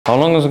How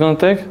long is it gonna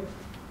take?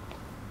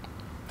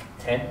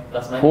 10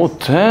 plus minus. Oh,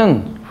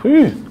 10!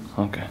 Whew.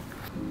 Okay.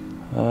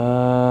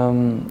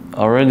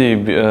 Already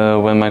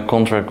when my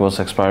contract was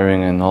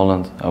expiring in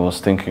Holland, I was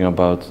thinking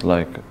about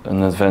like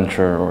an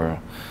adventure or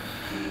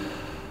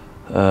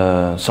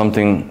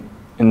something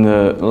in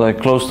the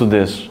close to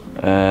this.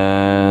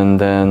 And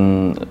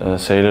then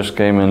Sailors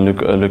came and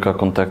Luca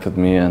contacted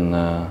me, and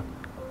I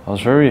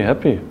was very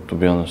happy, to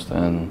be honest.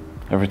 And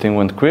everything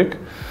went quick.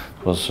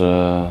 It was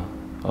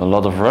a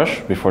lot of rush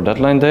before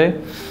deadline day,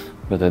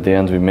 but at the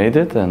end we made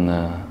it, and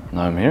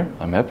now I'm here.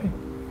 I'm happy.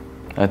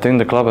 I think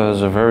the club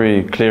has a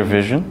very clear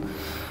vision,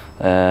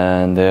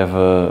 and they have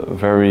a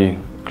very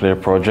clear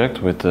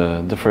project with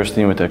the first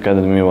team, with the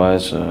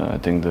academy-wise. I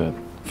think the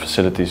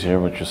facilities here,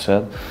 what you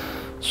said.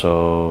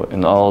 So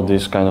in all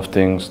these kind of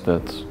things,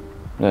 that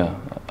yeah,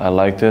 I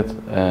liked it,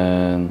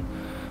 and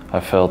I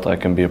felt I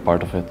can be a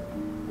part of it.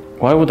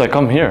 Why would I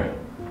come here?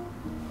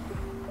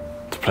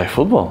 To play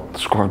football, to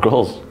score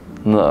goals.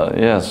 No,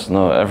 yes,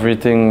 no,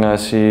 everything I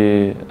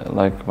see,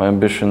 like my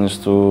ambition is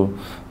to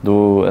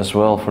do as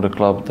well for the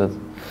club that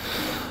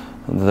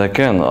I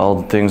can. All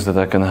the things that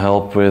I can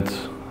help with,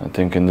 I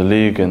think in the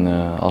league and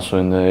also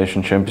in the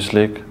Asian Champions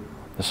League.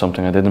 That's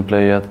something I didn't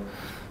play yet.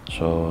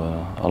 So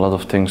a lot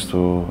of things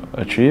to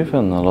achieve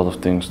and a lot of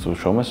things to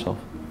show myself.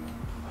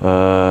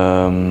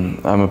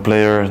 I'm a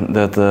player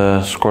that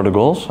scored the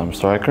goals. I'm a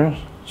striker,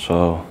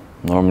 so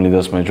normally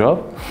that's my job.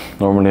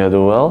 Normally I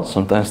do well,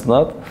 sometimes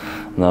not.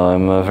 Now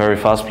I'm a very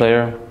fast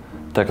player,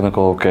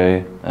 technical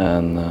okay,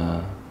 and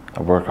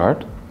I work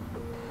hard.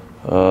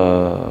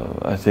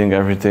 I think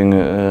everything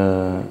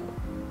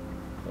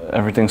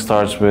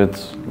starts with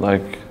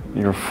like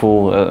your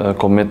full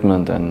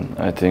commitment, and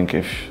I think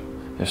if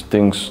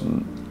things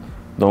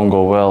don't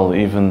go well,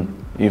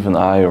 even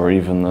I or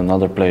even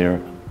another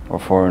player or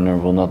foreigner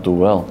will not do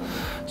well.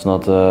 It's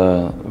not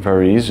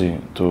very easy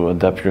to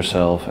adapt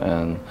yourself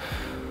and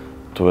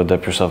to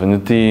adapt yourself in the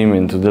team,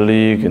 into the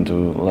league,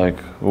 into like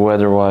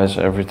weather-wise,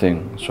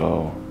 everything.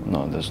 So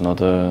no, that's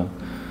not a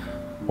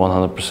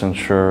 100%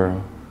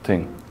 sure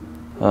thing.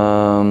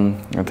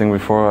 I think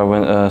before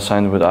I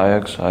signed with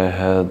Ajax, I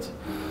had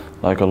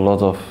like a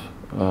lot of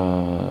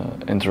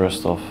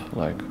interest of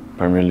like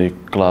Premier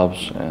League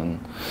clubs and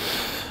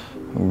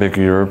big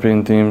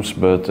European teams,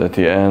 but at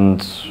the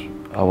end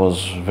I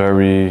was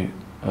very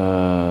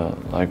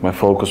like my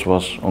focus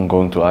was on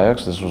going to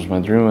Ajax. This was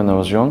my dream when I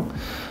was young.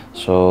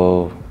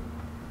 So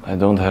I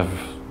don't have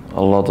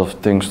a lot of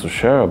things to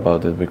share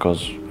about it,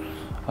 because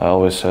I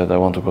always said I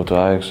want to go to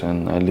Ajax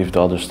and I leave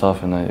the other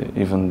stuff, and I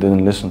even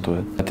didn't listen to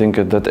it. I think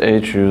at that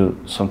age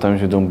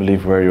sometimes you don't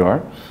believe where you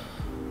are.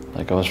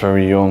 Like I was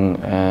very young,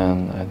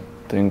 and I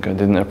think I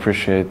didn't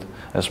appreciate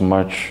as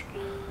much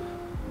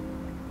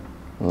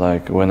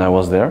like when I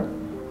was there,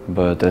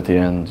 but at the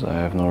end I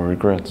have no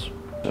regrets.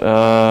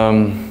 Yeah,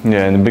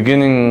 in the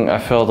beginning I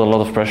felt a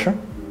lot of pressure.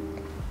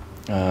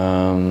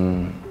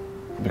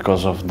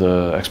 Because of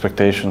the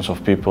expectations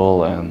of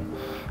people, and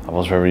I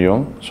was very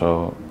young.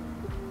 So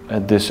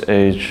at this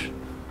age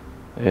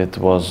it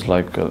was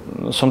like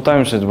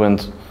sometimes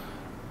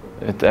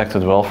it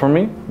acted well for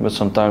me, but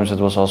sometimes it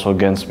was also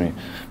against me,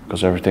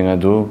 because everything I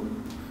do,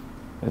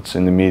 it's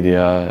in the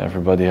media,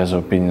 everybody has an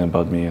opinion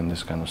about me and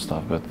this kind of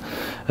stuff. But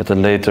at a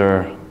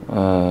later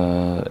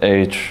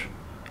age,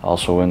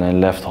 also when I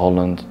left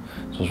Holland,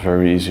 it was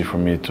very easy for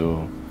me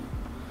to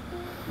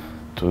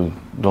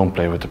don't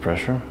play with the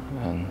pressure.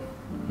 And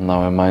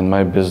now I mind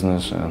my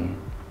business, and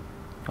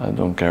I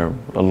don't care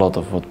a lot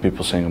of what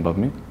people saying about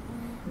me.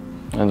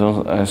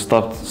 I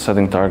stopped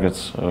setting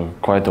targets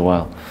quite a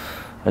while.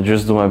 I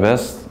just do my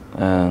best,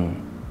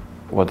 and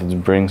what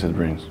it brings, it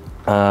brings.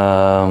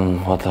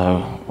 What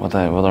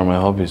are my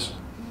hobbies?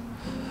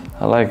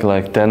 I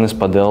like tennis,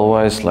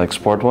 padel-wise, like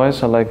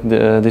sport-wise. I like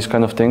these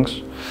kind of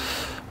things.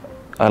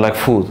 I like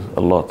food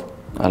a lot.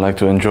 I like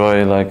to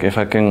enjoy, like if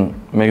I can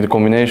make the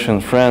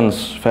combination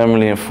friends,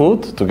 family and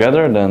food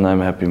together, then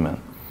I'm a happy man.